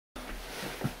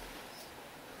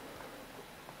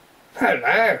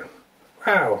Hello.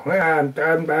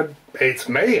 Well, it's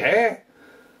me here.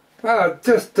 I'm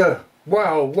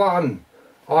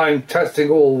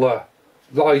testing all the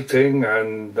lighting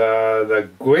and the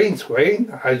green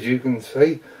screen, as you can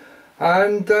see,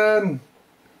 and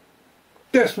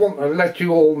just want to let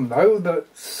you all know that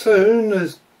soon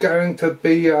there's going to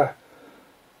be a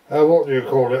what do you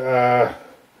call it? A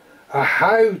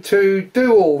how to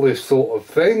do all this sort of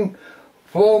thing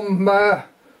from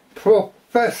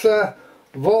Professor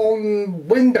Von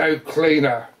Window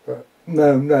Cleaner.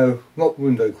 No, not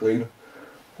Window Cleaner.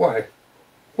 Why?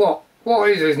 What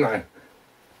is his name?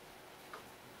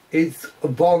 It's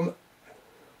Von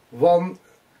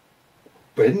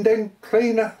Window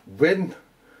Cleaner?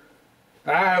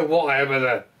 Whatever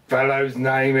the fellow's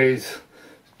name is.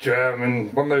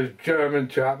 German, one of those German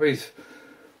chappies.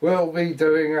 We'll be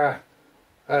doing a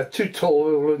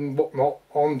tutorial and whatnot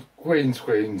on green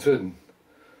screens and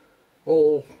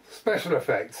all special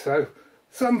effects, so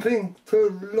something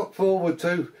to look forward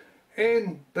to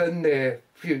in the near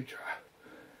future.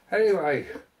 Anyway,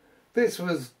 this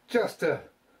was just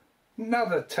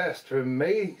another test from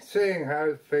me, seeing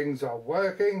how things are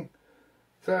working.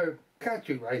 So catch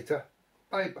you later.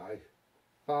 Bye bye.